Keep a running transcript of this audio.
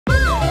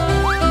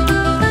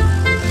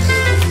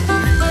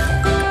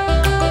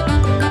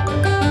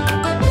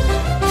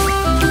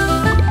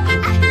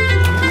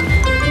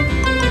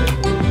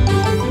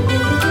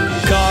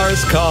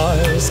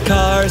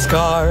Cars,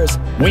 cars,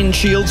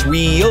 windshields,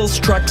 wheels,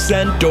 trucks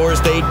and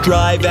doors, they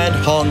drive and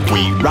honk.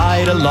 We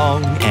ride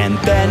along and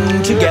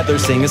then together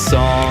sing a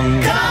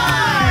song.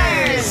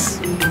 Cars!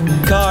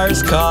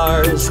 Cars,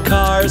 cars,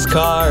 cars,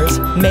 cars,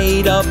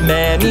 made of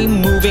many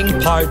moving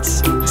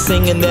parts.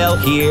 Sing and they'll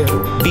hear,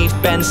 beep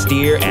and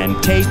steer, and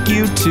take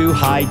you to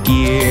high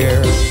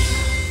gear.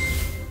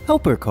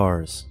 Helper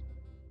cars.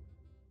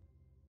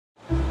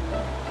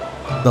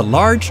 The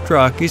large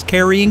truck is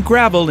carrying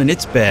gravel in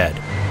its bed.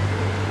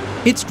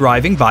 It's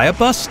driving by a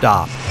bus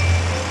stop.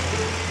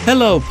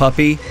 Hello,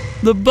 puppy.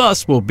 The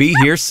bus will be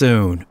here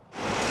soon.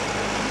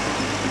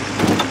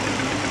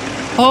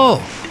 Oh,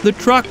 the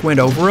truck went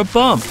over a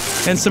bump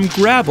and some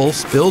gravel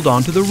spilled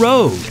onto the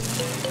road.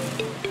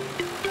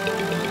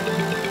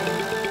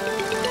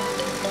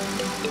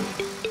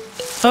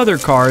 Other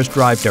cars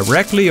drive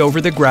directly over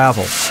the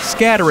gravel,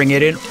 scattering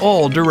it in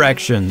all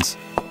directions.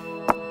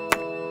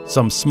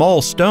 Some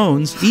small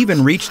stones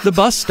even reach the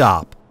bus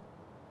stop.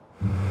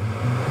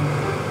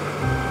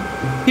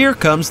 Here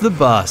comes the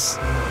bus.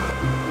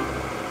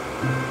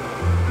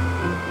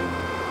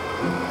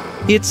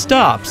 It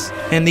stops,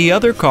 and the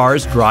other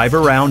cars drive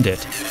around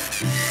it.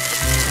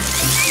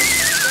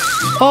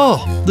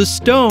 Oh, the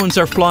stones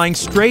are flying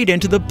straight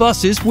into the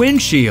bus's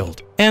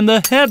windshield, and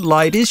the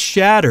headlight is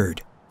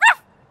shattered.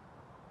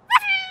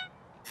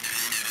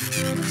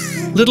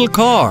 Little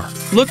car,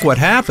 look what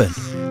happened.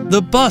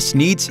 The bus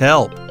needs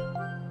help.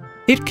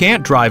 It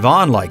can't drive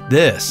on like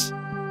this.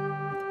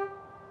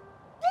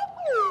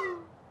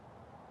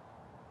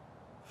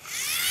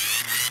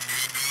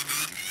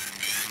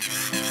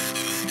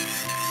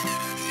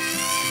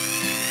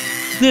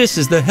 This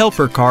is the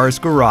helper car's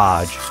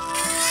garage.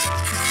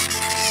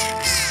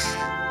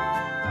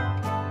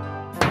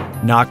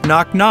 Knock,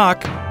 knock,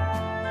 knock.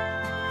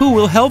 Who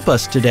will help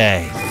us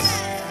today?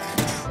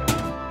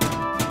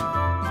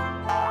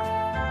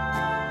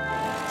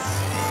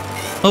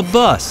 A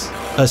bus,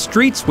 a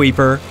street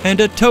sweeper, and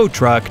a tow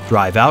truck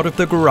drive out of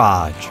the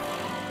garage.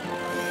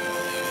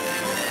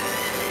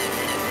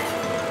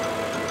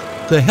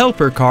 The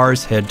helper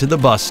cars head to the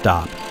bus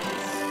stop.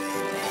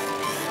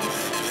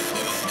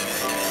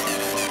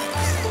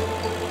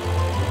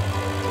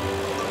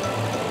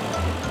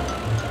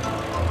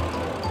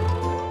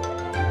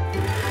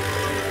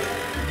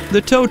 The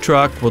tow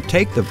truck will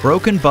take the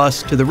broken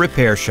bus to the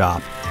repair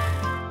shop.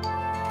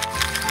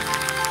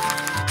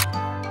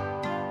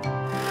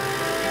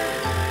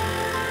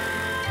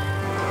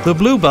 The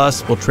blue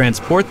bus will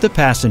transport the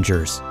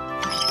passengers.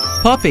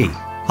 Puppy,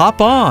 hop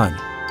on!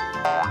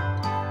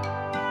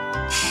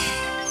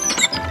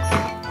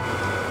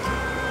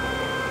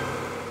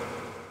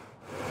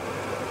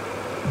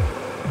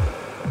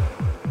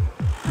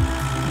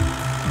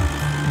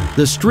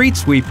 The street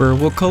sweeper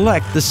will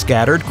collect the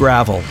scattered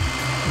gravel.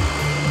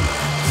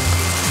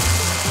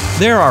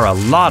 There are a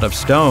lot of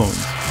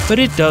stones, but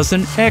it does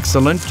an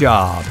excellent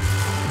job.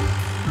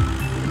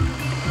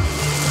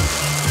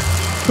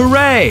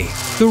 Hooray!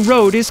 The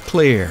road is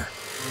clear.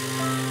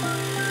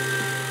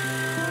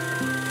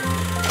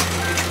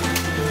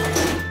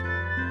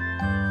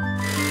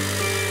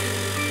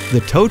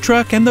 The tow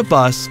truck and the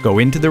bus go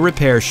into the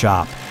repair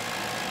shop.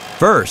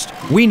 First,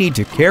 we need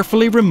to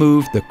carefully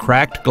remove the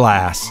cracked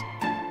glass.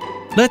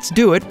 Let's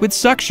do it with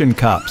suction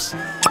cups.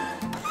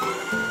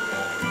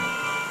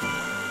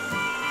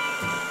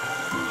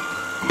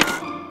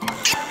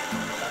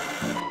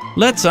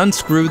 Let's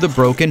unscrew the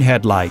broken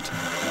headlight.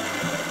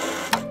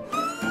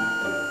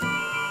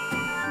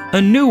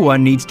 A new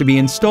one needs to be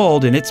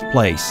installed in its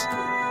place.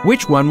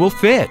 Which one will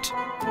fit?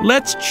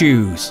 Let's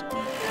choose.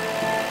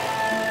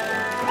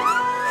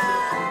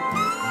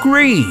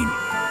 Green.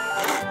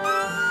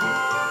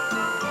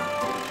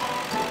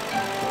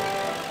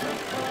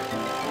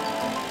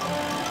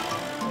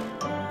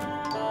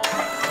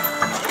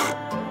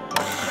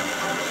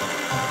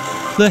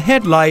 The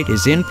headlight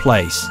is in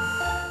place.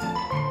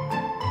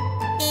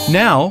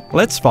 Now,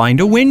 let's find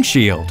a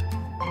windshield.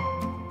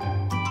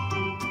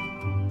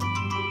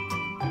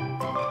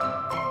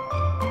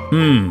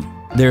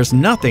 There's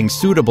nothing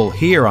suitable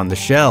here on the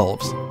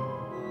shelves.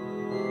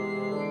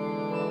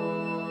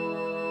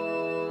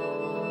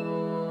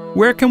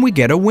 Where can we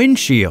get a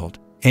windshield?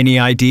 Any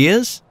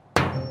ideas?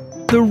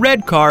 The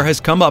red car has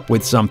come up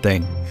with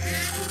something.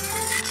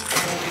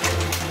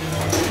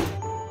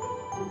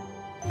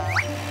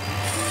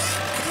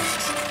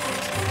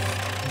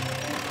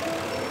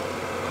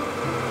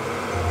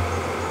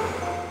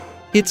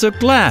 It's a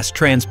glass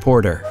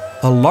transporter,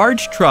 a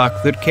large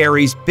truck that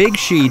carries big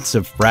sheets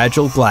of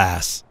fragile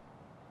glass.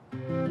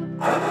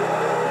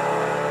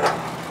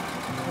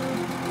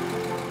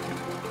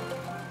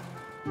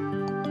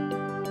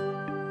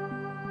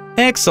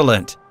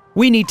 Excellent!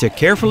 We need to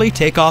carefully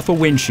take off a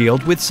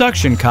windshield with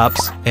suction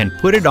cups and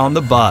put it on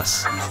the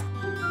bus.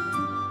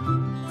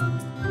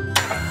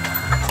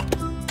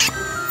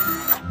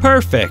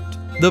 Perfect!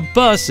 The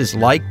bus is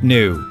like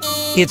new.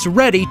 It's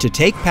ready to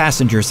take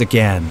passengers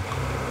again.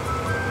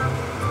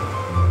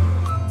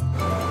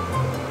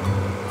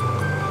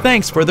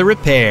 Thanks for the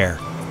repair.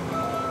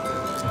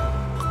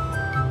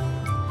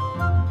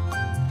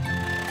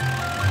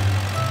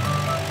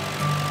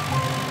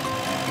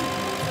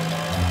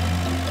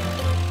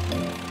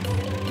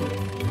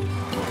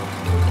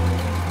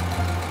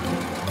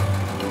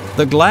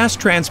 The glass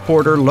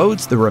transporter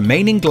loads the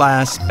remaining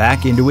glass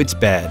back into its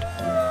bed.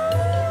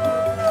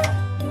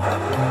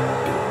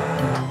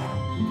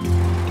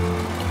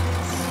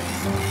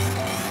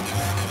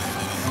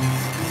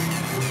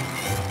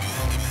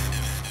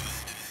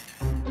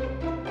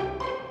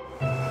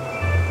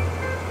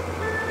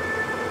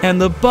 And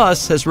the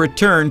bus has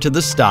returned to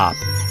the stop.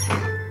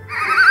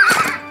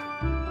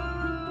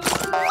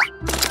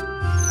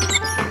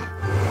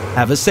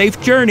 Have a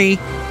safe journey.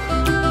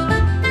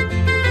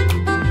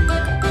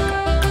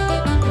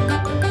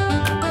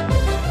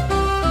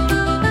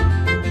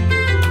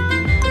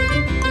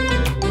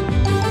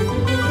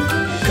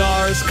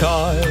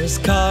 Cars,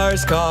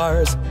 cars,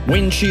 cars.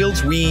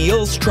 Windshields,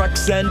 wheels,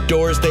 trucks and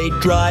doors. They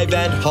drive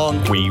and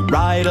honk. We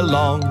ride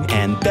along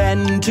and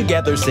then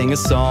together sing a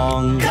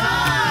song.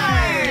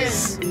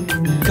 Cars!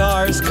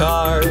 Cars,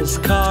 cars,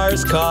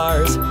 cars,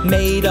 cars.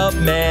 Made of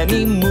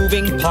many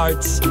moving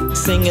parts.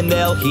 Sing and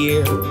they'll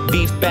hear,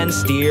 beep and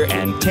steer,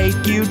 and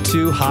take you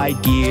to high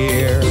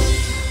gear.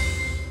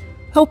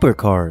 Helper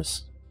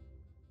cars.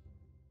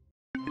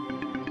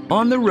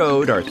 On the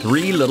road are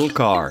 3 little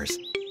cars.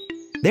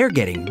 They're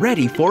getting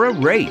ready for a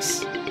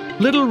race.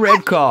 Little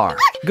red car,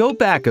 go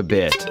back a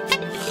bit.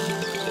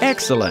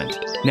 Excellent.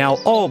 Now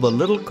all the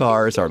little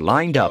cars are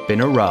lined up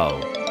in a row.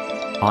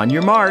 On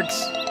your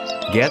marks,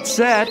 get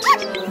set,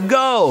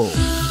 go!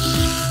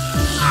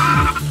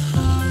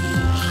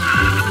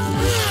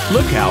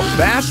 Look how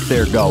fast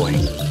they're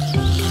going.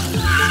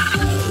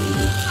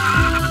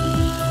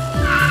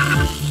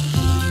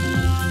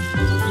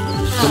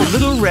 The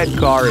little red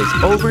car is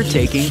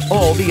overtaking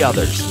all the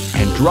others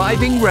and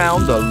driving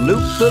round the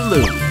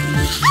loop-the-loop.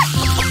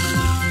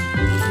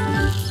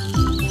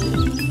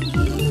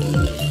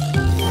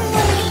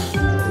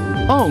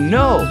 Oh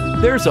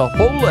no, there's a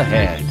hole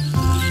ahead.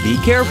 Be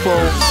careful.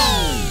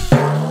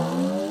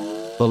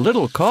 The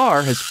little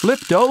car has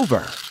flipped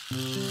over.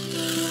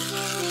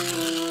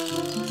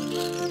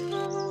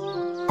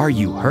 Are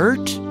you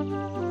hurt?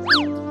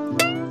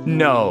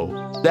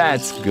 No,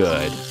 that's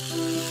good.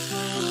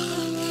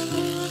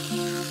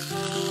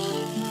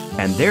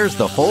 And there's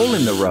the hole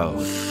in the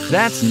road.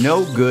 That's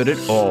no good at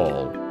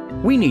all.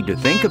 We need to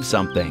think of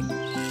something.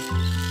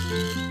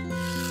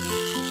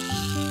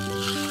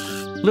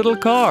 Little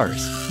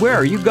cars, where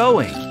are you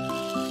going?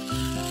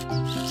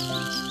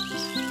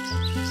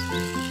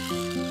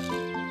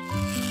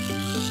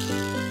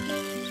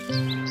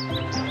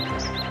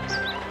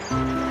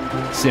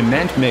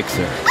 Cement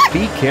mixer,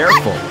 be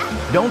careful.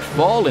 Don't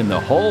fall in the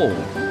hole.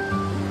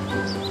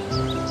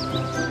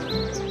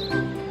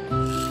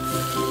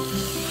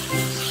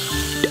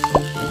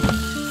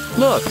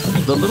 Look,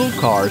 the little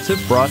cars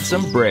have brought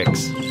some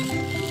bricks.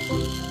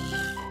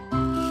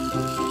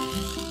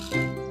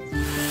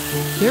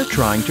 They're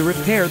trying to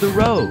repair the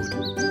road.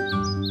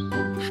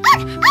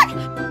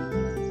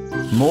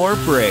 More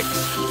bricks.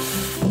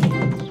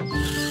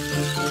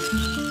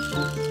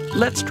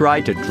 Let's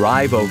try to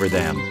drive over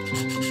them.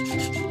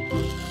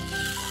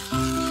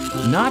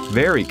 Not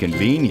very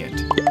convenient.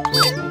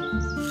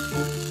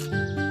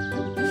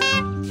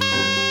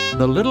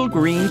 The little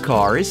green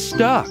car is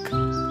stuck.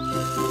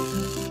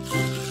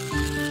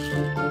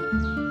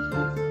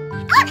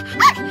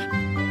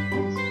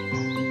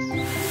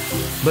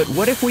 But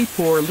what if we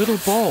pour little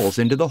balls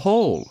into the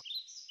hole?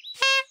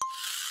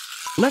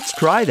 Let's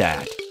try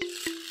that.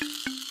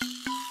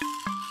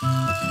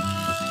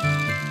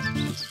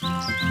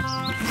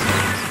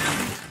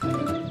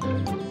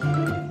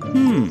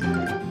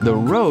 The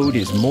road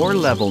is more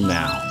level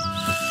now.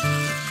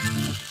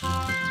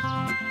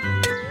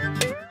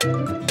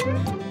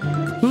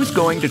 Who's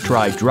going to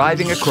try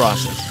driving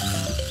across it?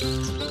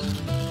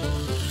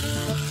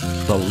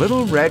 The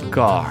little red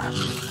car.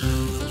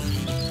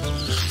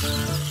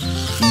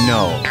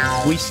 No,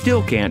 we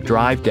still can't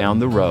drive down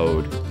the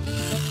road.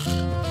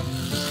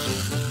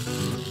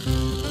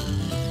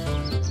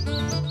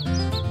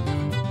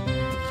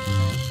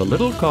 The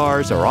little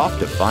cars are off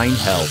to find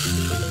help.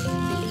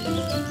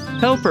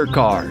 Helper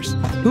cars,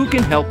 who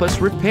can help us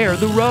repair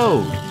the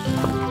road?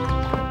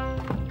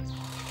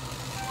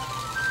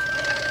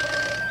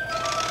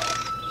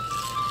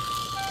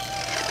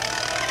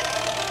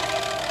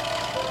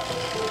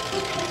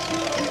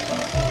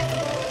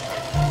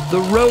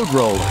 The road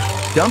roller,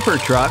 dumper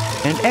truck,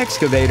 and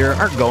excavator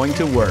are going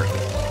to work.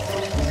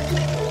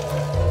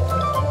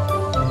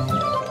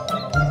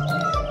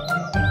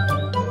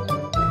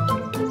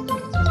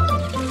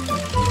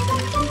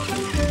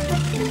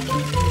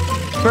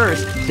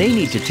 First, they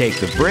need to take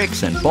the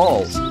bricks and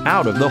balls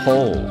out of the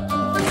hole.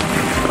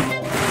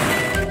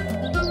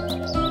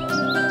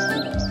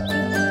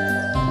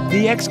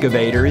 The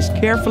excavator is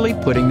carefully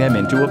putting them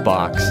into a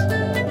box.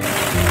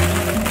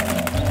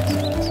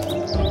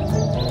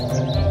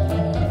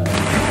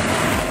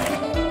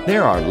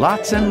 There are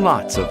lots and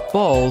lots of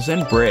balls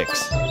and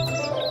bricks.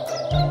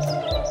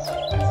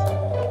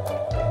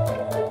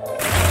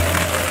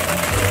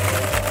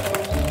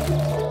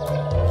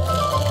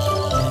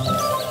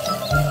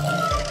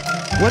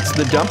 What's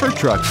the dumper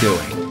truck doing?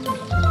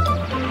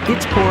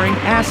 It's pouring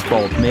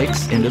asphalt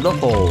mix into the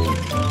hole.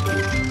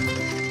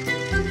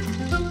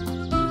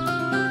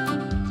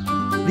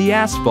 The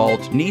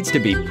asphalt needs to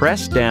be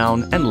pressed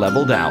down and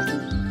leveled out.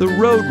 The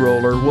road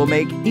roller will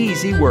make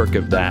easy work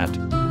of that.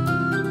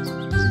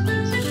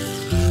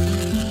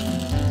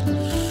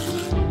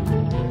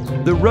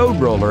 The road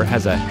roller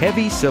has a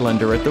heavy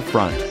cylinder at the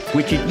front,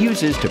 which it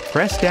uses to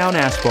press down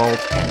asphalt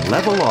and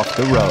level off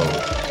the road.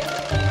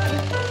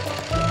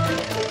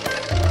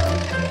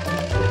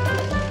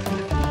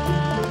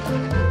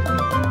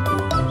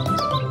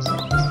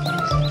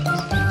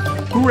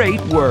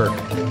 Great work!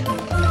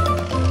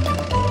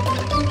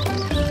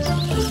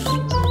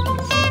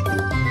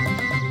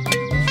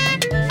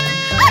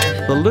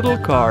 The little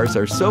cars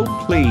are so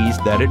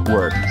pleased that it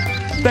worked.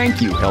 Thank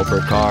you,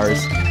 helper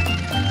cars.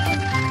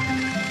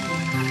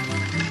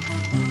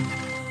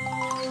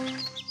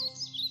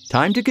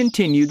 Time to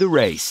continue the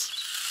race.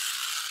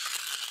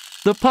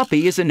 The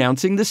puppy is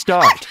announcing the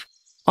start.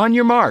 On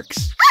your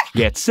marks,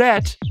 get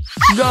set,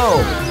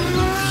 go!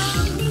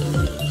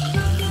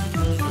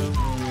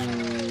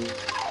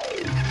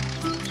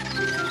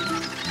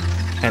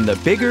 And the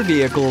bigger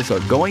vehicles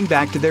are going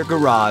back to their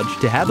garage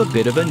to have a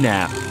bit of a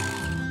nap.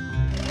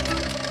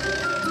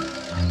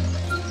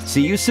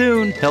 See you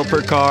soon,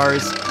 helper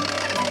cars.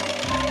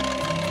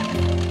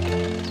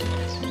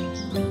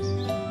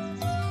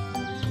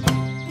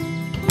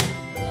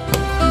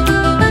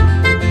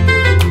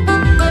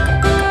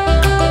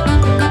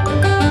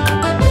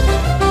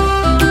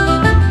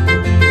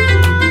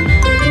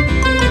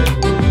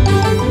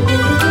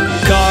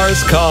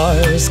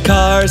 Cars,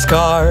 cars,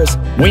 cars,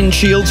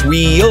 windshields,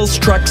 wheels,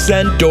 trucks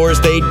and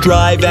doors, they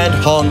drive and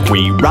honk.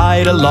 We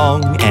ride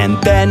along and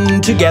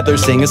then together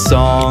sing a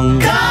song.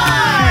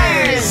 Cars!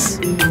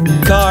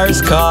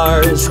 Cars,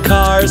 cars,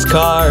 cars,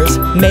 cars,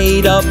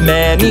 made of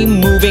many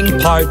moving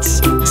parts.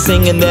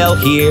 Sing and they'll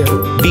hear,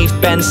 beep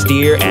and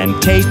steer,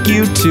 and take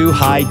you to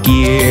high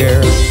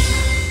gear.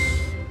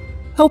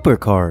 Helper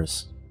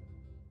cars.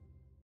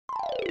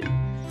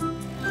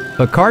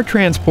 A car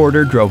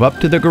transporter drove up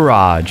to the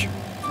garage.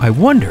 I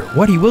wonder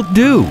what he will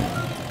do.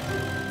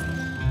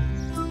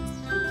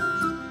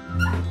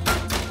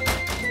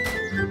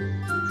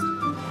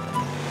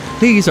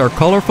 These are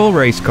colorful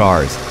race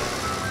cars.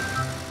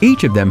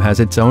 Each of them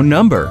has its own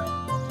number.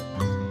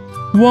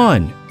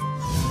 1,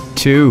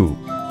 2,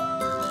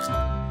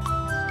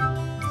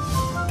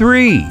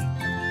 3,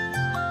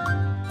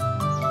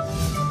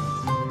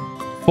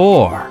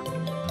 4,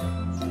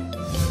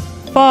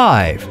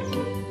 5.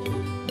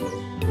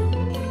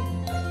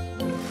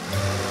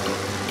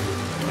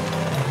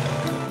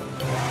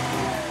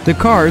 The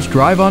cars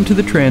drive onto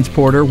the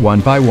transporter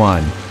one by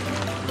one.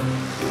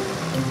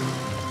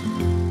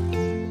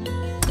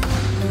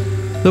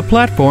 The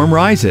platform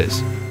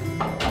rises.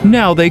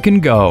 Now they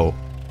can go.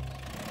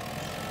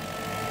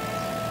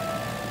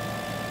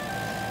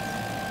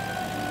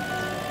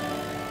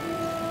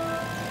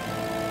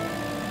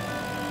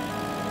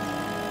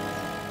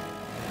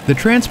 The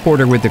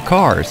transporter with the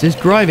cars is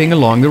driving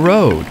along the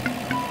road.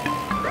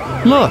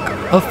 Look,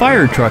 a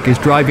fire truck is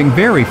driving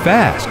very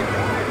fast.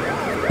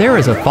 There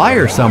is a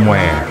fire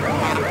somewhere.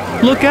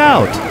 Look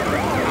out!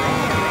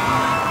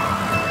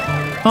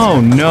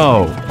 Oh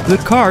no, the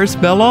cars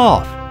fell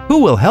off. Who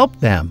will help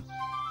them?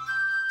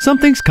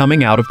 Something's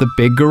coming out of the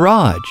big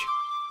garage.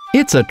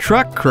 It's a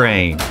truck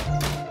crane.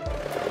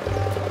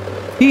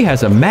 He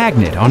has a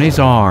magnet on his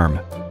arm.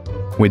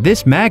 With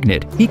this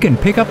magnet, he can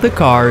pick up the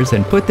cars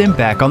and put them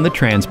back on the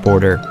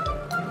transporter.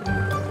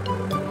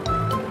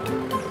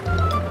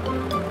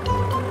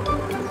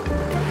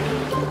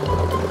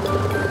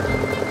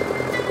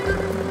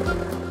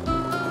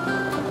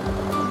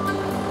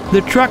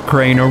 The truck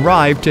crane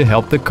arrived to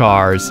help the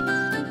cars.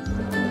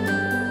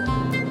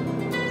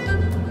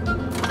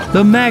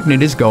 The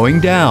magnet is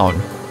going down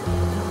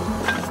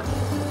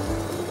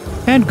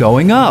and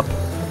going up.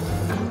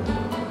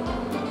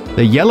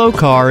 The yellow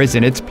car is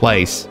in its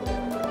place.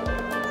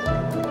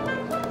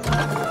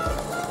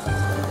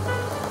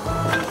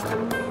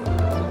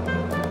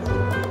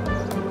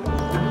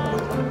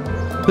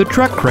 The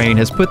truck crane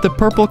has put the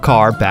purple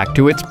car back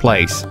to its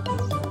place.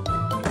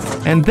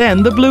 And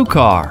then the blue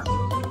car.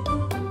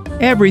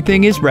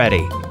 Everything is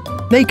ready.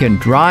 They can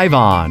drive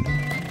on.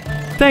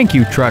 Thank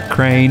you, truck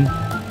crane.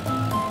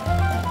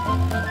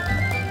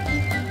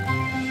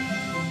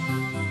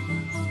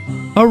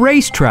 A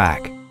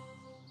racetrack.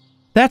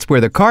 That's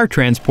where the car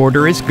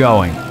transporter is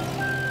going.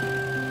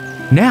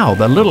 Now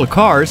the little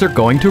cars are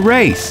going to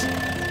race.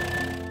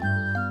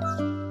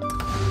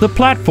 The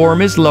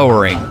platform is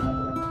lowering.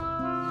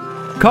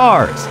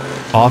 Cars,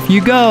 off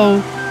you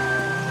go.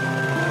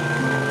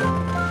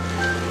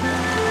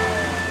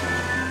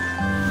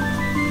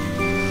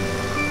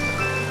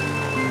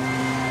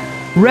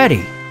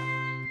 Ready,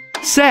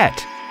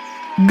 set,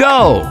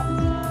 go!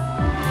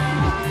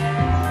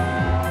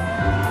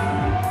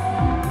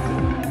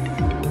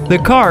 The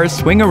cars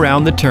swing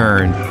around the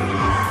turn.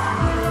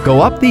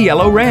 Go up the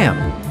yellow ramp.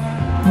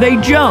 They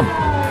jump.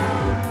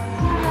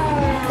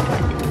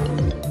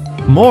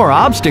 More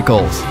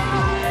obstacles.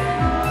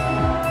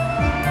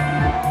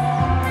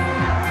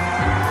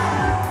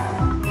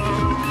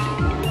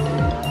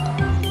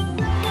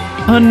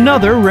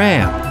 Another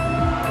ramp.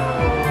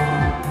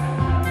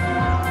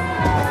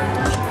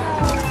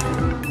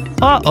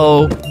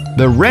 Uh-oh,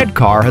 the red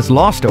car has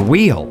lost a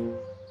wheel.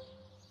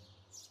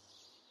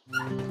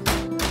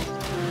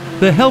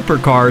 The helper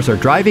cars are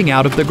driving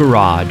out of the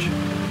garage.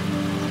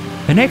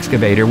 An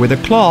excavator with a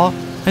claw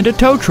and a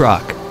tow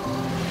truck.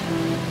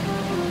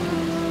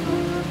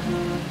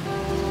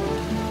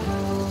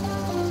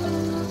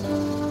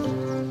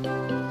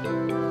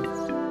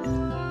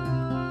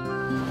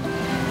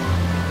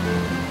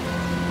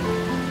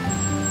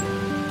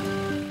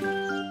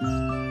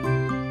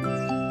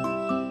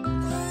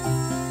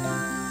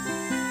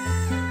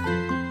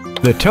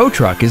 The tow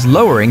truck is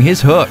lowering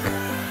his hook.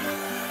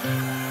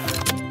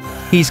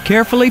 He's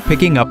carefully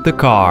picking up the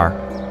car.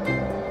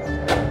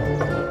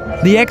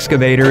 The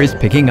excavator is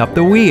picking up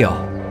the wheel.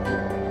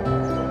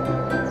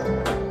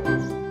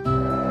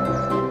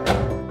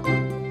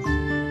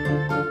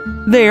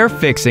 They're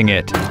fixing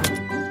it.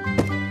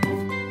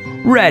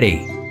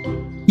 Ready.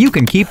 You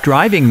can keep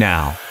driving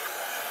now.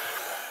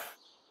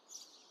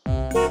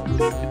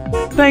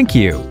 Thank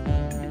you.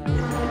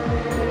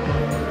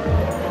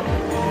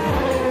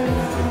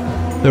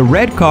 The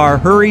red car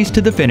hurries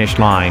to the finish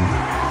line.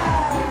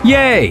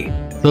 Yay!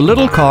 The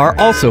little car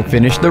also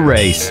finished the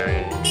race.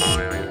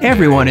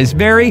 Everyone is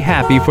very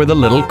happy for the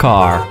little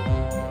car.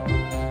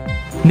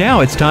 Now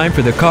it's time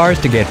for the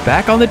cars to get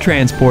back on the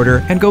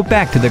transporter and go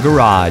back to the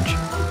garage.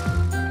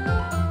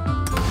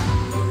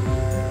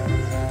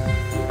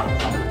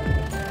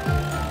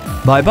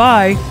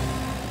 Bye-bye.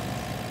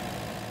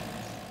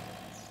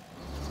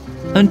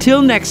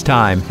 Until next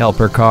time,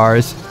 helper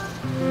cars.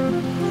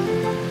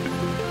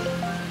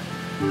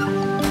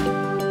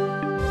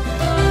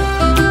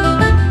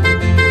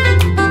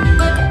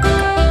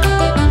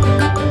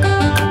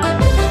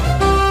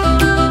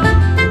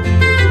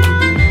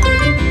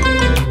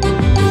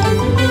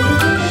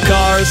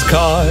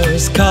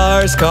 Cars,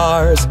 cars,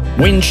 cars,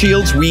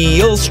 windshields,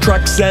 wheels,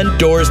 trucks and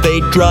doors, they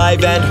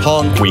drive and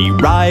honk. We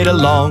ride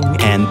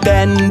along and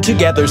then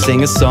together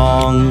sing a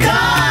song.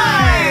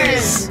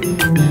 Cars!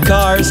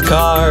 Cars,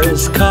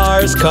 cars,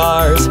 cars,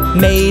 cars,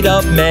 made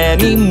of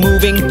many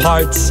moving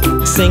parts.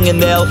 Sing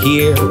and they'll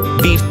hear,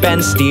 beep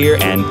and steer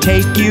and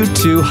take you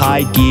to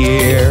high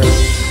gear.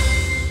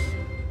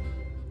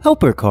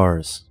 Helper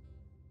cars.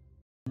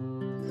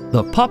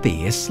 The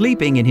puppy is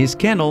sleeping in his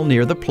kennel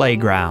near the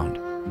playground.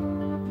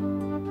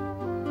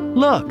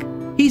 Look,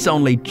 he's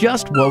only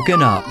just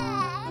woken up.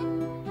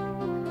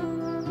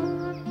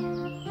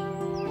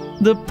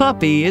 The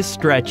puppy is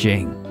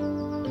stretching.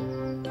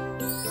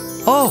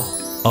 Oh,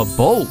 a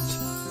bolt.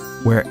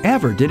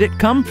 Wherever did it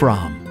come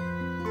from?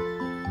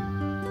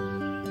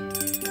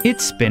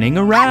 It's spinning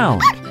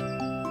around.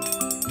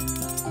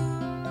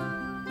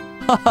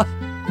 Haha,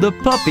 the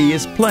puppy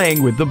is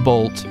playing with the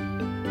bolt.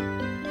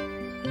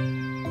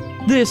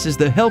 This is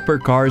the helper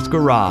car's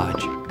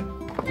garage.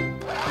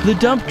 The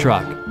dump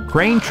truck,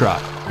 crane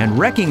truck, and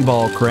wrecking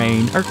ball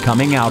crane are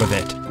coming out of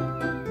it.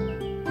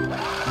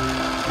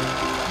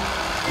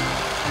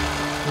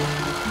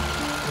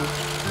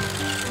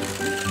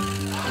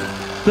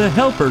 The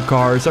helper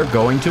cars are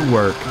going to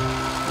work.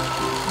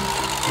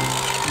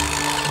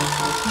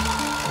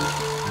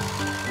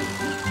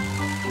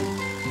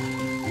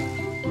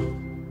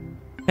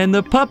 And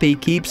the puppy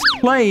keeps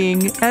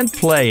playing and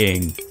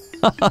playing.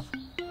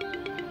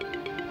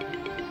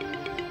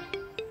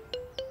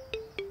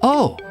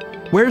 Oh!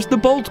 Where's the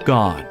bolt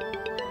gone?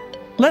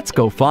 Let's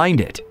go find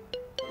it.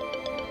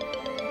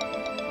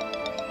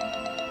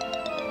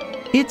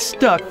 It's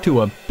stuck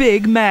to a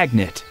big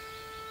magnet.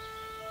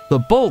 The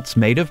bolt's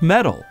made of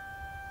metal.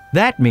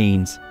 That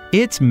means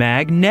it's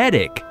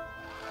magnetic.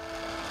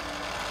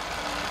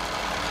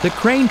 The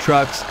crane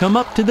trucks come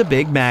up to the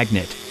big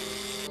magnet.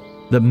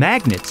 The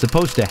magnet's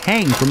supposed to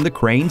hang from the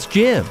crane's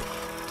jib.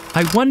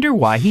 I wonder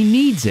why he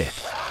needs it.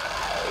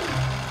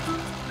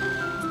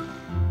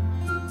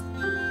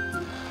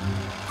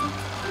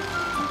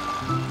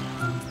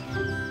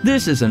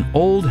 This is an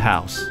old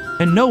house,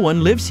 and no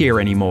one lives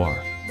here anymore.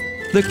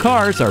 The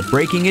cars are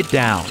breaking it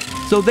down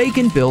so they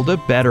can build a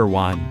better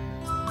one.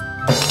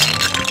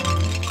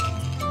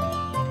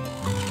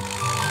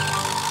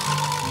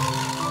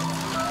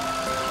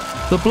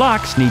 The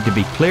blocks need to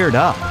be cleared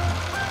up.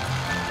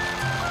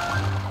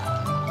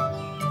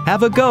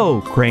 Have a go,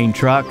 crane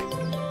truck.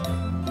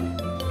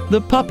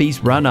 The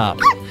puppies run up.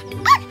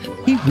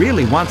 He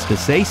really wants to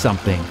say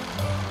something,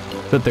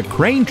 but the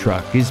crane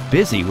truck is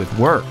busy with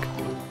work.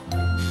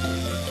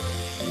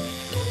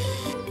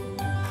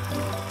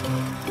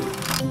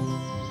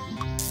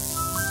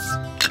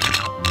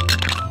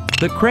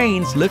 The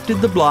crane's lifted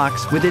the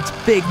blocks with its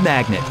big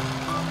magnet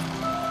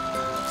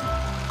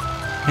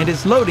and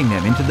is loading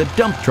them into the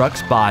dump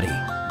truck's body.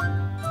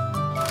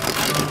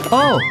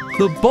 Oh,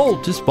 the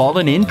bolt has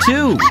fallen in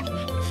too.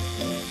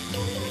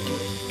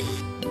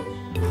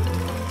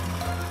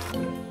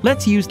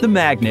 Let's use the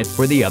magnet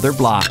for the other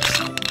blocks.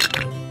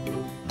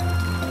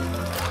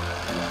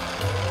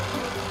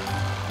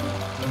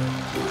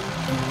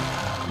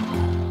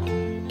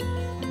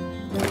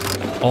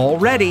 All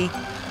ready.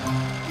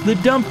 The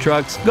dump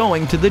truck's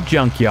going to the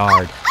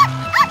junkyard.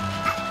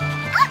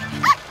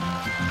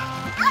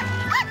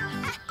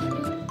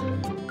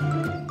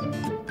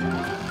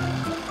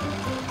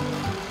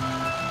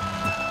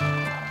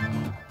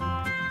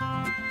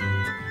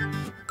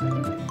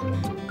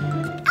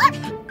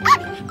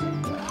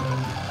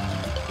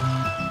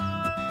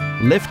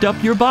 Lift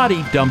up your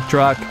body, dump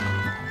truck.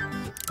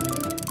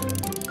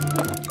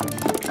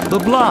 The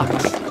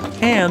blocks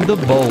and the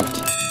bolt.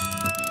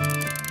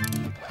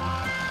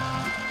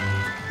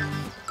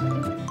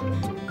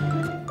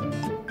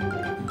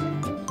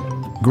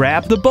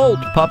 Grab the bolt,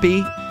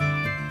 puppy.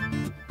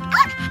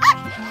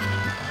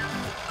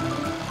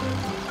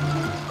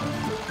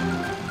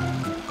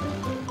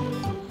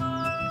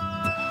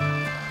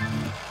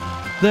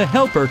 The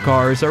helper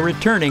cars are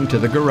returning to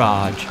the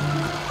garage.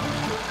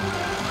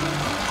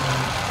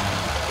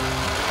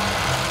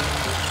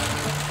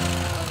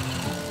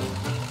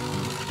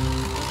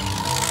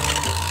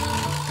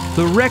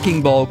 The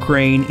wrecking ball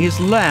crane is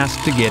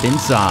last to get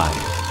inside.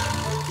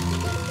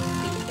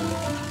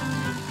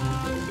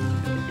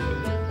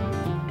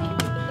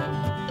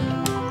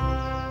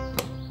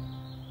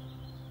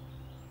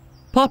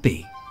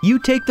 Puppy, you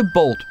take the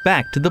bolt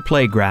back to the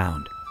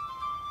playground.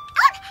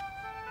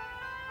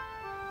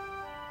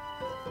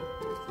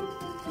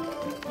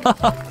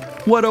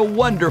 What a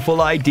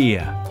wonderful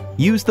idea!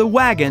 Use the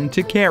wagon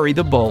to carry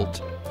the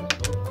bolt.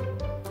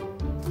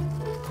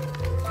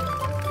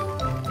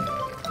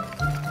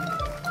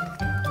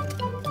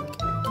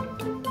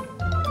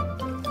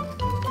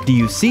 Do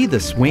you see the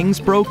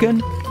swings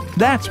broken?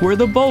 That's where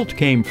the bolt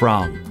came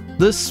from.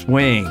 The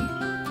swing.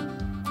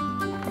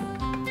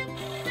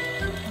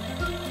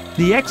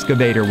 The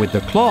excavator with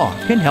the claw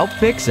can help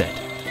fix it.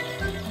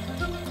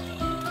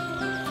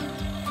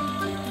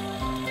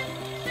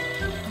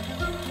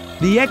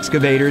 The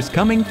excavator's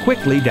coming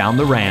quickly down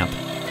the ramp.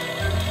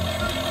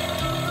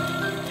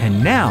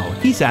 And now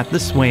he's at the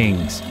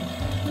swings.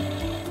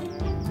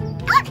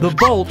 The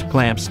bolt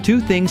clamps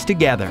two things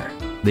together,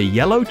 the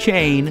yellow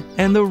chain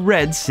and the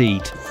red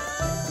seat.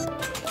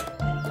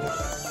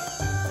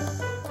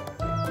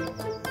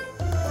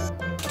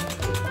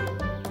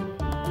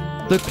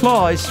 The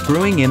claw is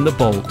screwing in the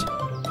bolt.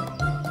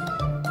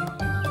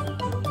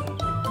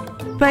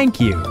 Thank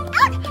you.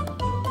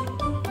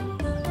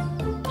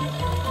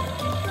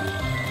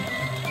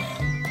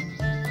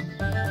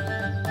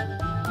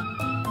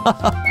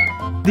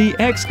 The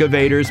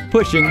excavator's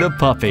pushing the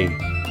puppy.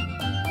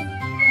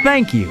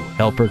 Thank you,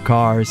 helper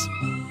cars.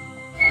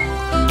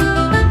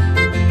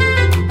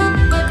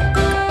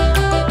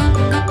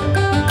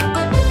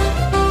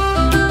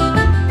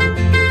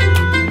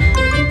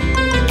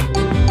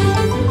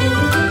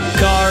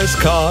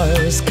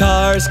 Cars,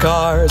 cars,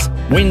 cars,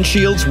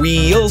 windshields,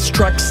 wheels,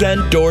 trucks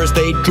and doors,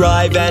 they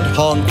drive and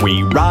honk.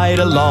 We ride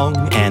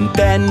along and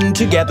then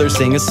together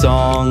sing a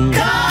song.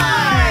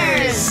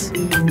 Cars!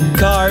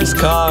 Cars,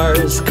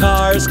 cars,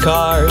 cars,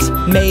 cars,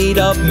 made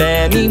of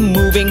many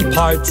moving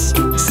parts.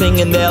 Sing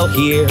and they'll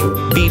hear,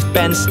 beep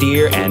and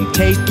steer, and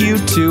take you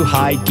to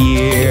high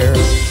gear.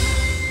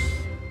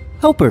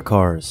 Helper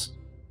cars.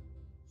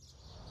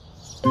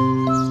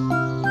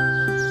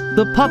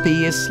 The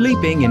puppy is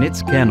sleeping in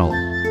its kennel.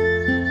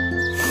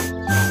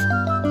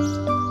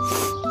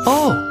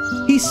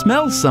 Oh, he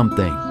smells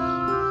something.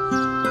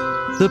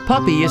 The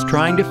puppy is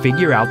trying to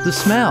figure out the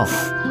smell.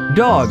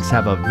 Dogs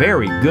have a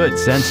very good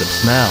sense of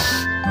smell.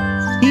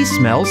 He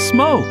smells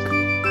smoke.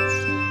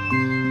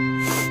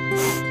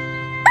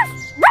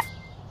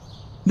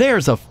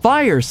 There's a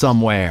fire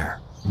somewhere.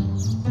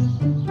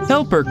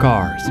 Helper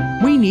cars,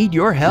 we need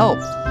your help.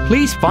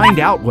 Please find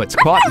out what's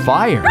caught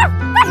fire.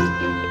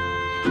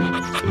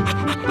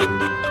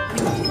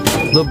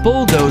 The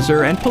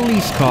bulldozer and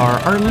police car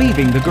are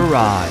leaving the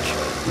garage.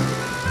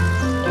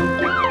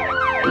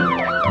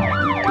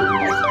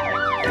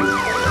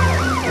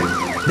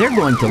 They're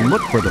going to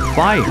look for the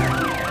fire.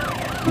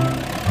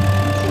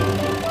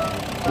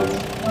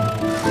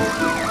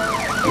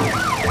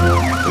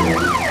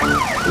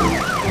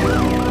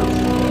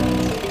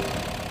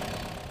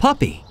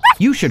 Puppy,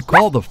 you should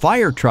call the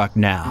fire truck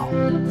now.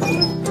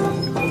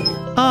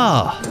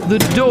 Ah, the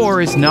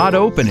door is not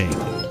opening.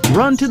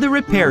 Run to the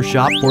repair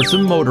shop for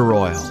some motor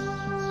oil.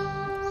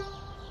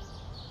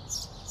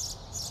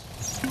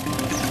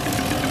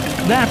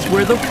 That's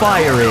where the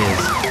fire is.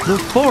 The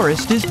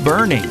forest is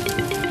burning.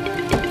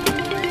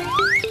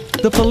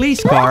 The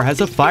police car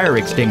has a fire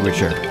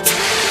extinguisher.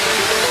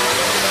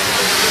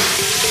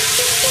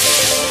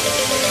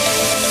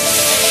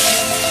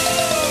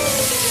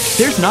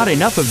 There's not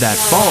enough of that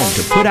foam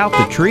to put out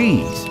the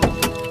trees.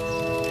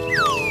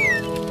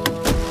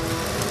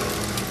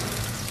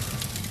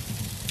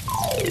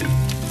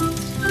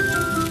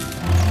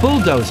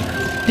 Bulldozer,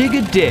 dig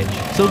a ditch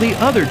so the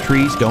other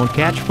trees don't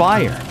catch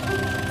fire.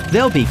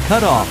 They'll be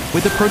cut off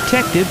with a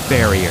protective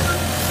barrier.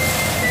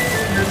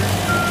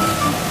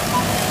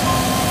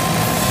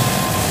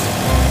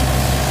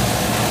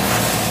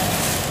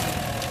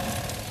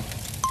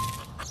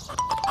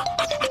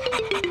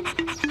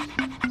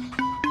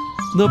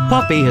 The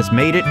puppy has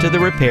made it to the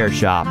repair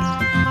shop.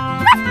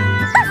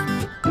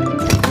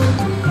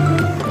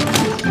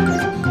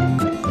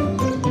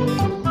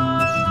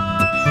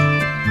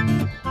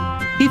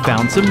 He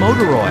found some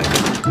motor oil.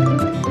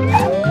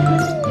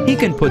 He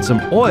can put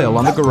some oil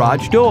on the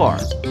garage door,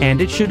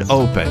 and it should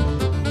open.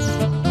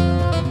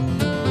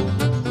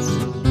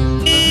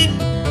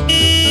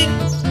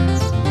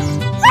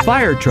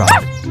 fire truck,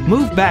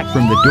 move back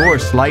from the door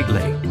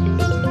slightly.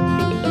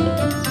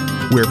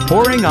 We're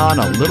pouring on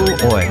a little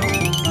oil.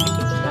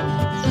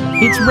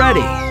 It's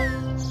ready.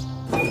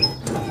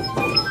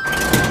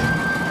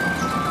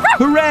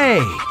 Hooray!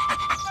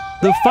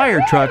 The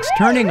fire truck's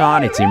turning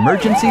on its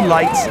emergency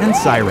lights and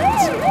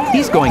sirens.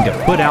 He's going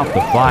to put out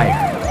the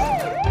fire.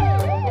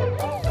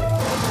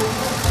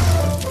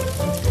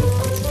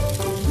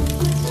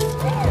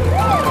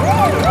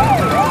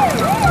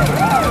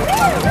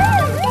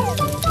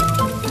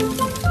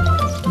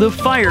 The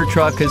fire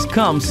truck has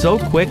come so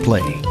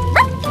quickly.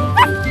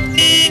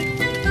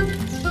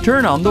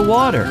 Turn on the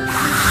water.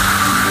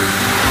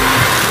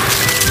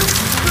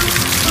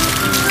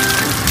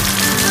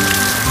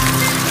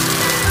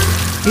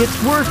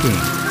 It's working.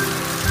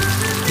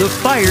 The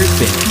fire's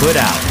been put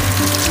out.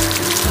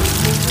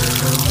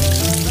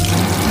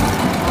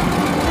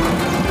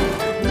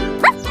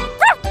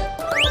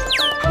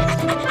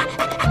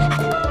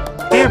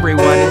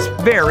 Everyone is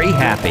very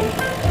happy.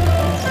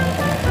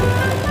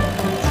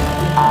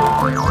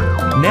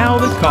 Now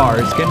the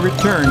cars can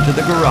return to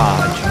the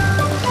garage.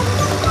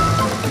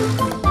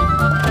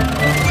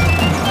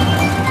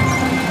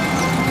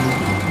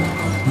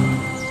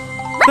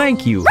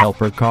 Thank you,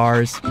 helper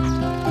cars.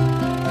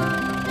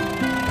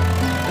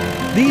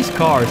 These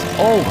cars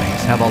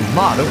always have a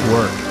lot of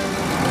work.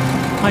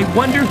 I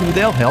wonder who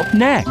they'll help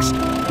next.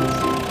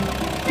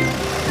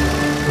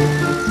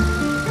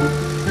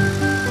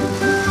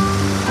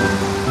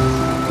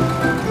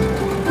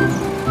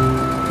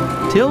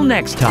 Till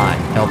next time,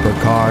 helper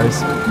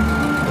cars.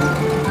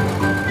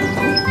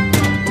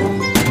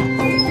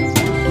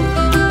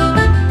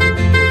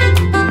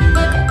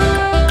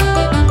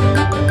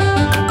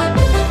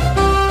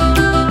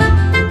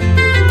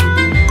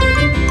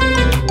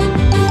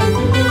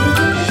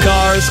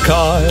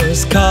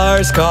 Cars,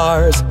 cars,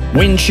 cars,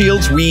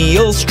 windshields,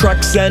 wheels,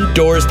 trucks and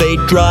doors, they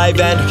drive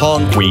and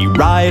honk. We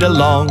ride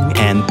along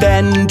and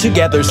then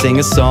together sing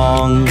a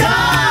song.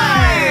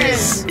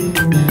 Cars!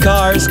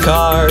 Cars,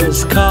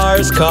 cars,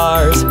 cars,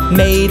 cars,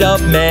 made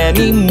of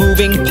many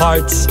moving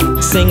parts.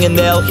 Singing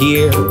they'll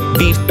hear,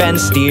 beep and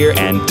steer,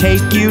 and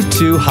take you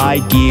to high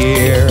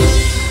gear.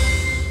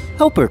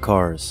 Helper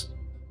cars.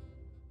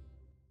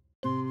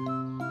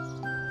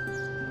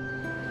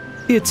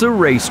 It's a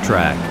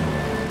racetrack.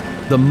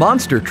 The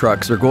monster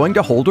trucks are going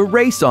to hold a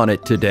race on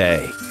it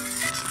today.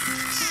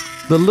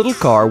 The little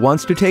car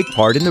wants to take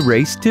part in the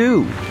race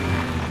too.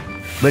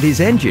 But his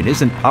engine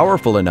isn't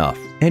powerful enough,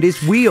 and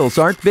his wheels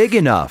aren't big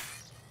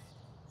enough.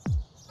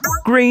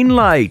 Green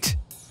light!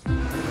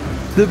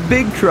 The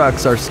big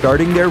trucks are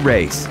starting their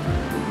race.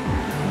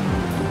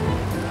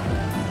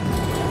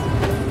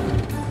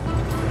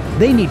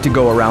 They need to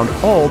go around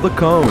all the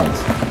cones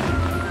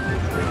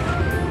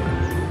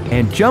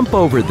and jump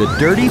over the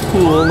dirty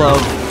pool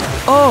of...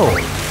 Oh!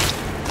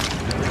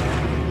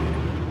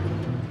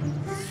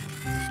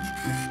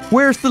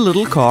 Where's the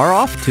little car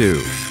off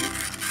to?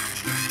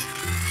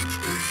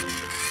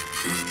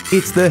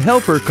 It's the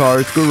helper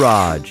car's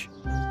garage.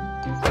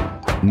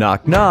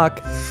 Knock,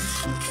 knock.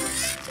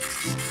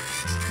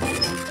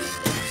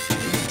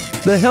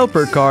 The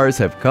helper cars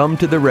have come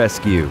to the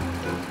rescue.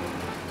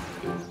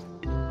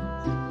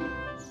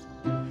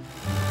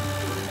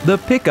 The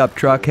pickup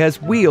truck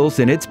has wheels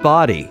in its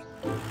body.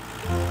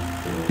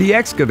 The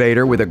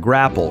excavator with a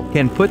grapple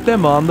can put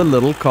them on the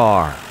little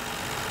car.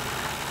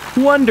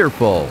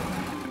 Wonderful!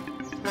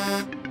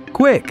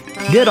 Quick,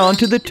 get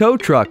onto the tow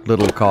truck,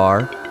 little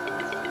car.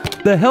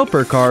 The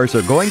helper cars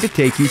are going to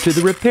take you to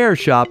the repair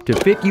shop to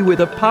fit you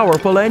with a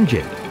powerful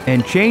engine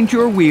and change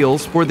your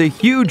wheels for the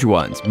huge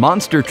ones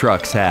monster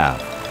trucks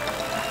have.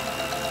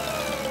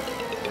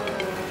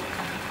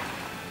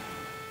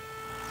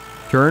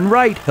 Turn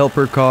right,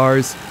 helper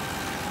cars.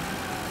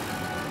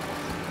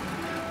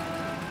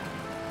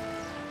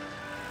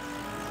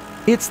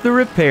 It's the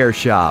repair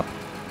shop.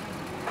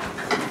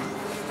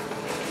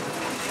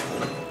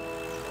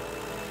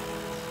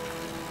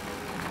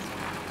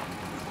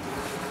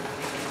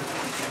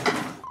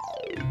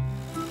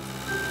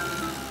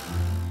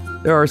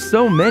 There are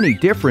so many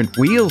different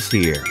wheels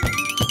here.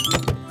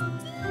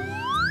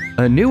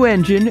 A new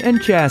engine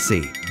and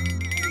chassis.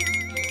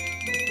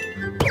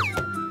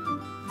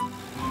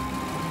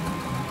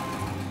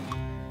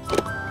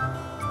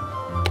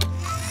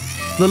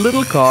 The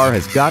little car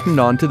has gotten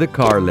onto the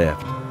car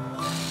lift.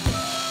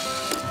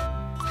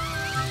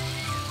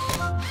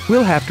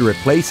 We'll have to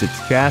replace its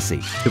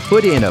chassis to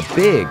put in a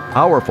big,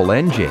 powerful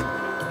engine.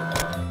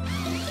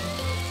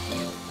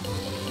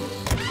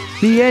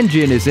 The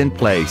engine is in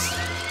place.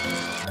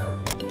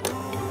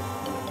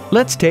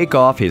 Let's take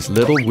off his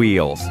little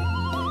wheels.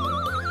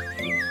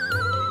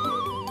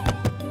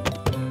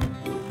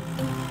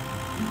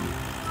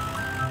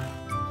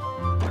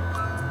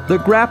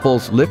 The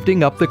grapple's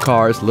lifting up the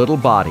car's little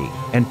body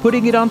and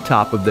putting it on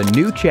top of the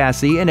new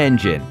chassis and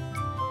engine.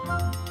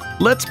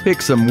 Let's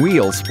pick some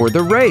wheels for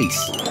the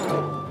race.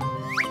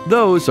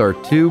 Those are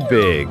too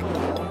big.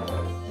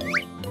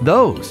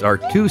 Those are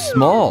too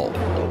small.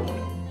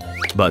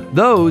 But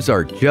those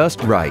are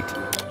just right,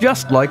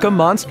 just like a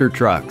monster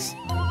truck's.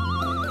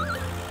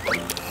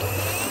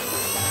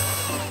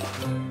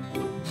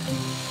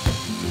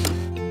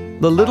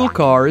 The little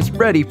car is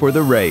ready for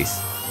the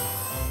race.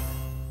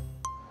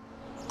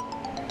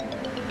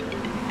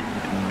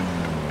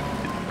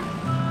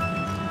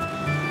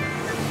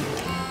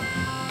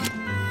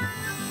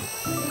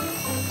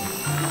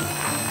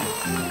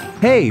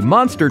 Hey,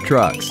 monster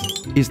trucks!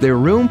 Is there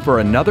room for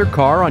another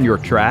car on your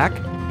track?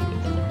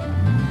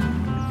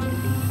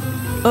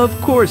 Of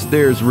course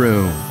there's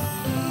room.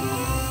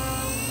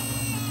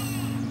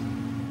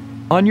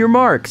 On your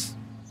marks.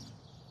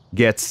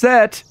 Get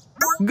set,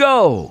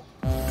 go!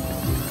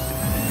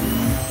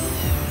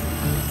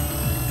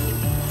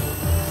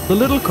 The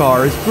little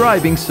car is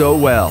driving so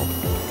well.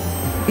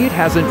 It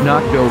hasn't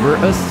knocked over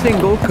a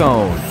single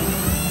cone.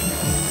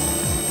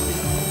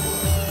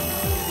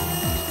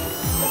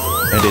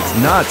 And it's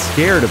not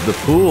scared of the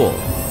pool.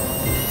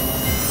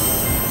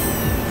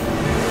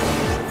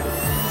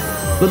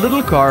 The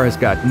little car has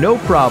got no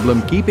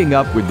problem keeping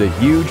up with the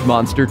huge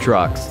monster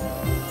trucks.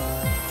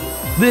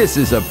 This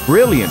is a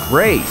brilliant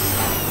race.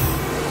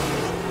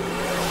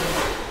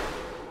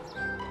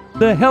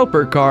 The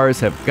helper cars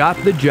have got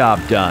the job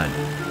done.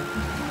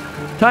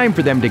 Time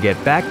for them to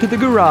get back to the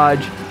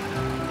garage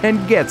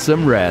and get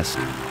some rest.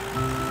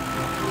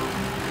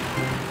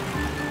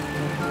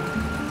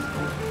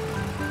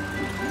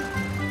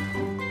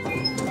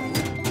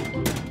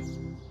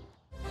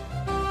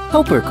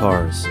 Helper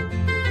cars.